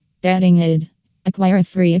Getting id. Acquire a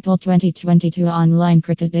free April 2022 online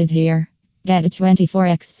cricket id here. Get a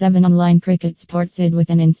 24x7 online cricket sports id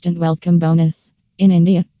with an instant welcome bonus. In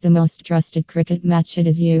India, the most trusted cricket match id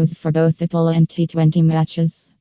is used for both IPL and T20 matches.